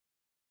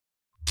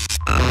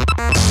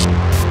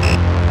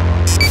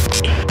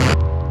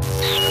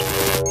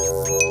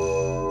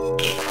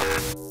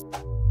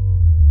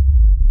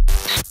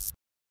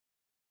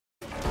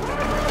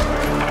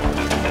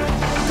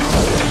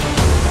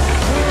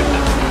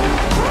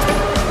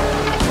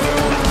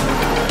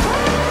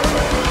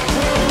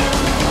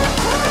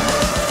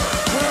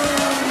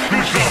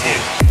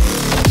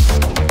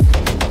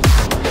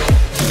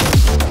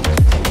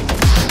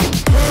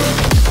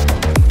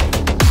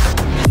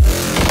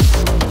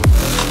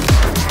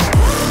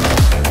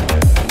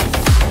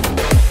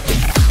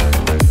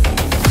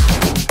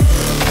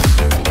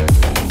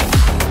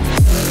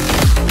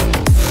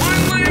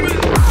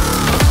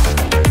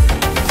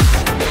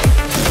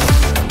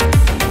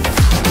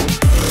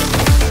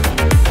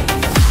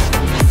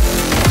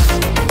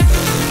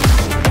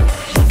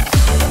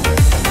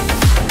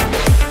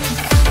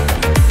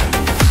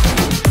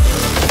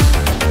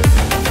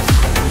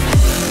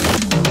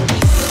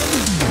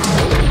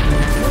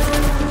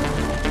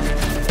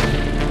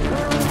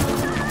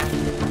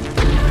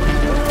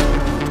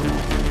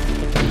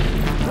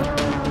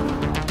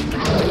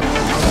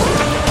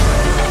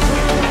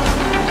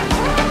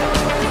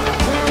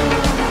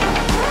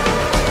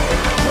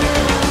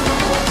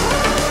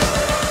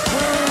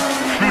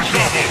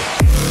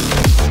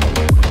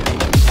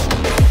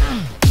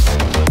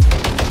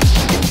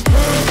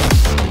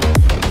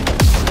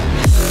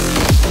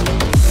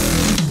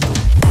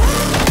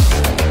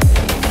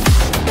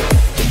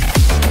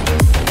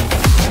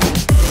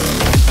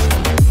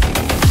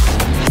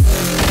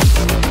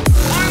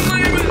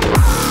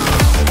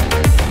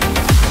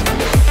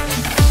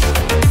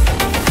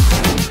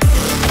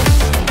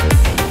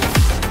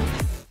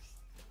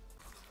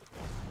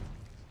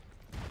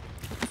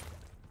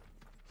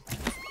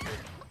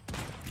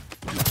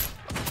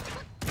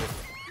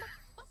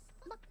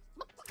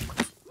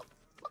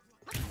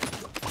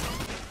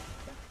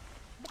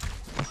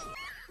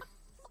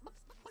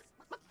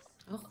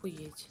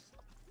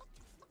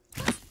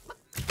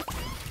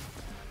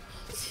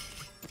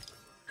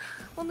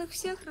Он их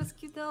всех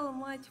раскидал,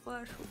 мать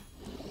вашу.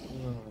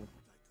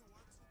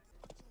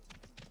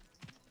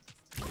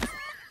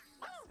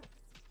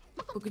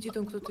 Погоди,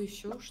 там кто-то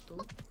еще, что?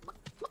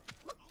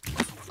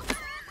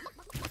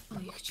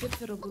 А, их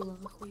 4 было,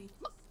 охуеть.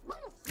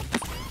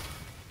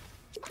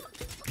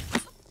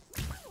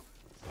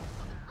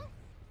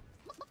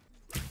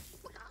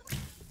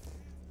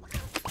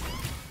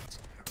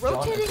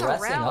 Rotating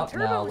around.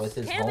 Turbo's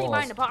handling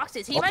mine the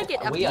boxes. He might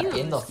get abused. We are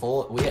in the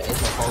full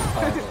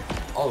turbo.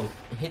 Oh,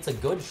 hits a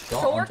good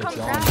shot onto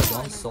John.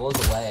 John soars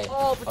away.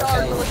 Oh, but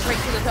Turbo goes straight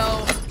to the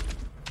dome.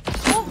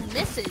 Oh,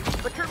 misses.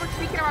 But Turbo's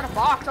sneaking around a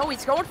box. Oh,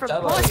 he's going for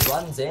the push. Turbo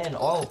runs in.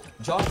 Oh,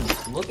 John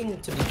looking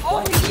to be Oh,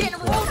 he's getting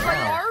rolled by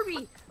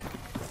Arby.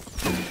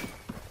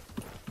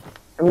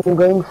 I'm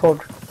going for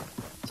it.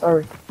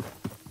 Sorry.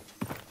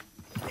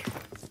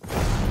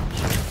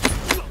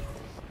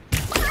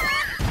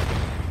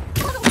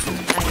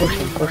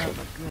 Push it.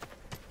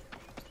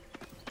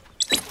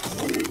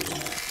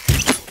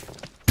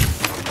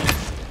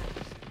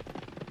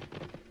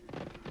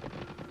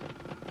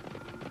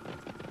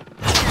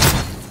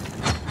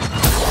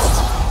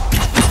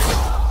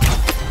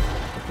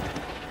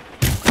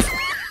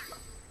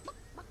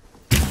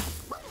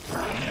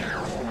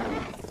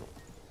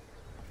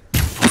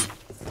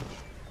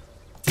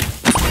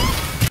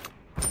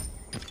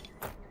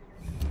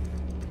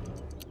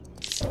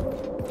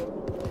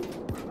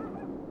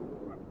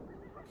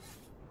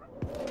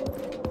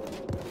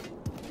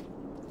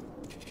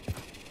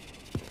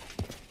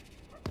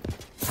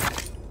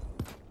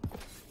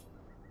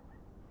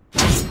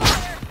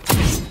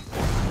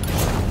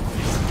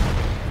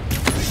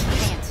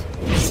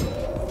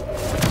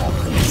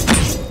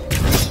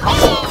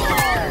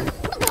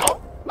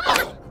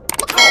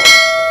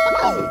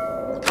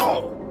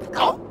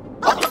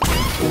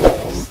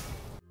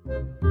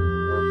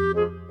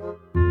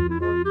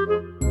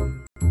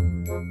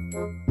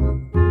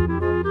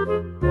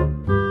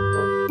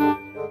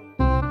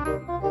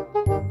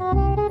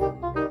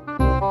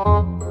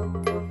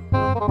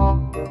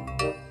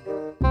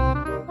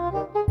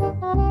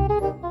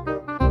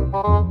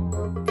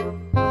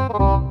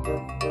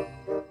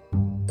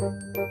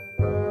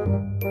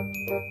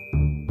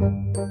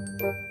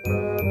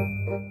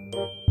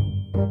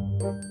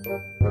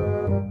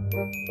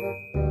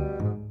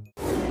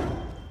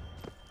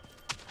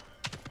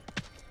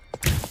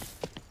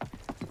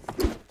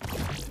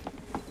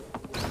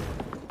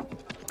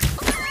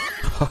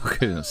 I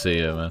couldn't see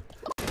him, man.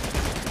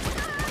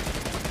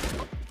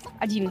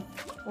 Один.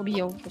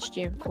 Убил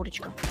почти.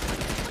 Курочка.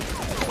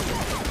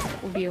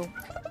 Убил.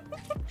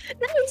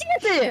 Ну где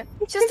ты?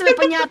 Все с тобой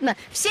понятно.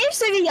 Все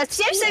видят,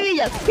 все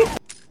видят.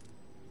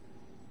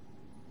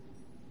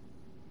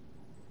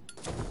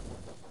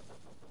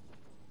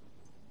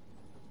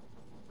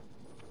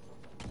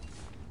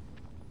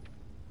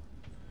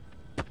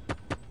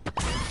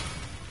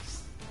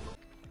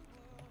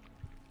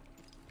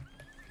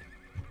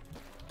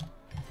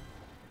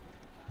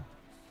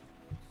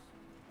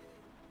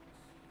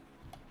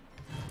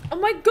 Oh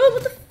my god,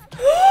 what the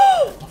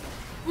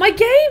my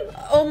game!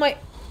 Oh my...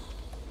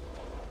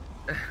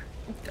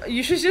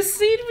 You should just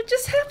see what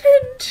just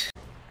happened!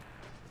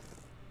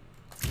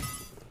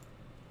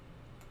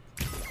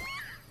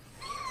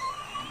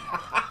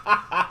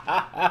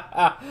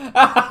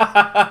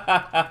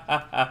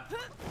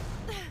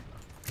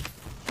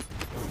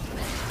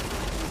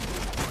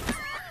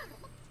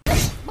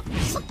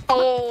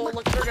 Oh,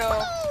 look at her go.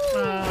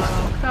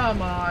 Oh,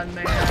 come on,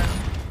 man.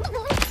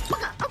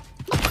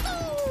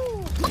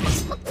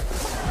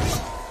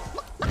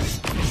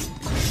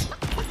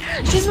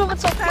 She's moving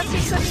so fast he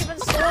couldn't even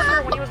sword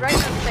her when he was right in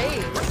her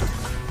face.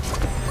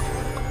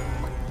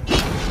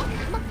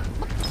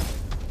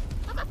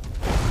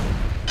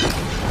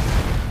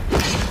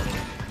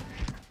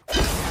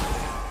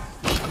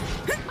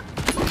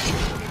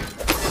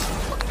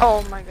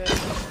 Oh my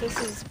goodness, this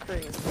is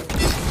crazy.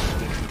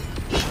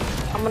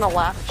 I'm gonna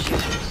laugh if she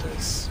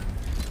loses.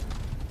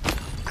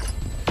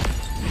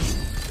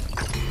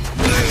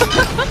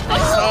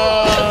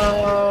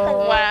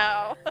 Oh,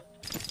 wow.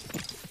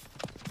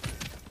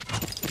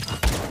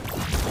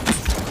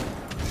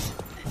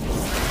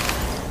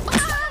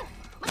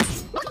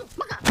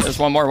 There's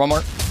one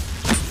more.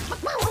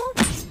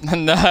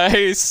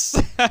 Nice.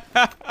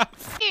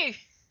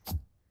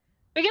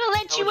 We're gonna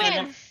let you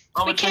in.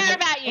 We care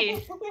about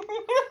you.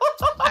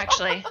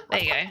 Actually,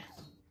 there you go.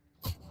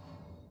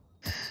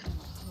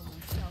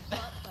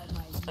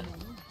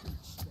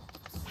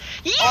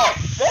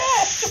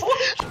 Yes!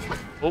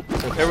 Oh,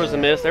 there was a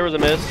miss. There was a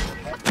miss.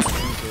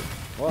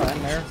 Oh,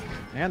 and there.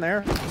 And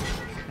there.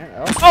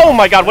 Oh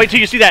my god, wait till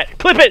you see that.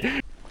 Clip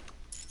it!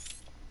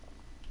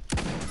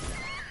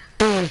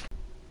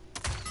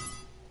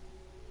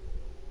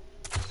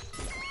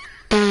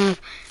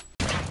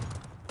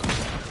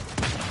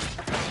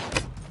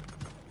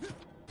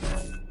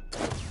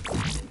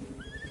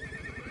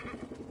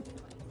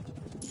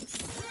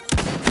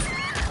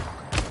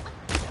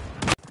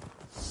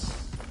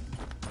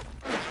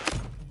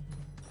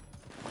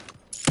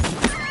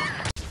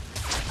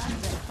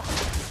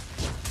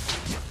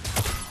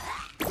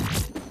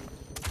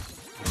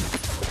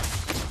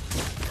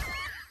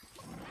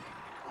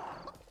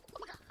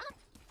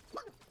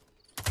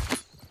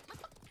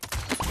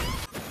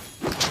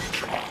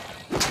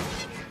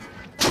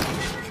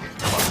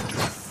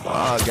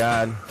 Oh,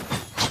 God.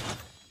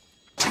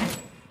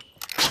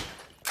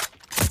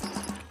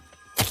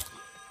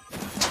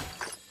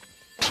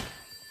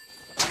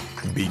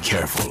 Be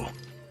careful.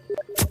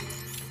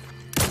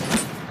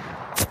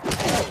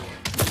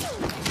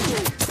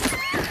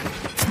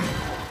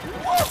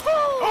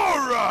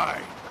 All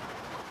right!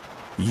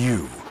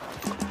 You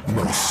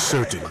most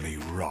certainly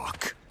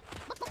rock.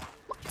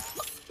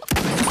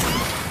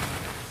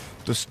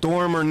 The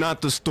storm or not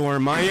the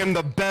storm, I am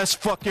the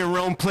best fucking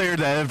realm player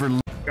that ever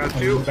lived. Got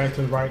two. Back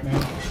to the right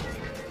now.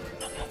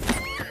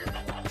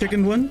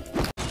 Chicken one.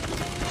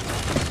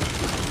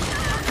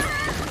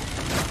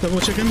 Double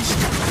chickens.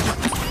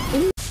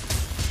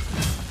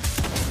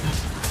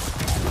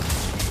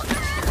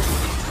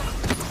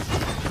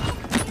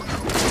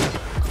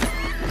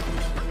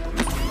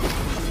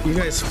 You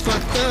guys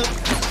fucked up.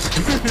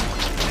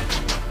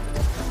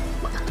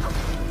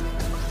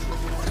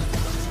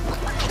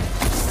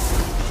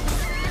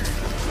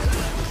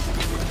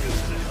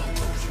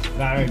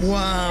 Nice.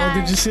 Wow,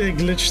 did you see it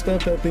glitched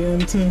up at the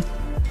end too?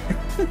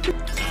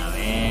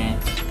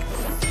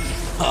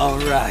 All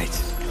right.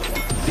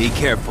 Be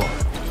careful.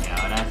 Y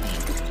ahora sí,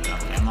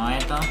 cogemos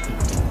esto.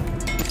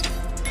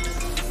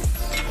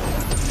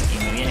 Y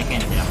me viene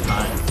gente,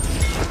 vale.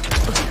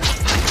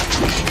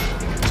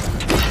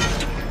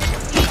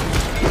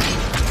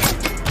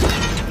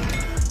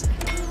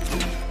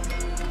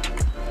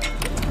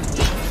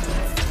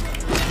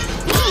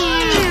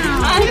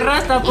 ¡Ay,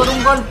 rata, por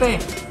un golpe!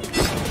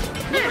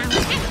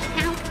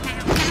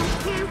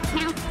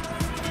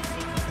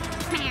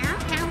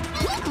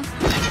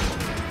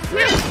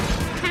 Meow.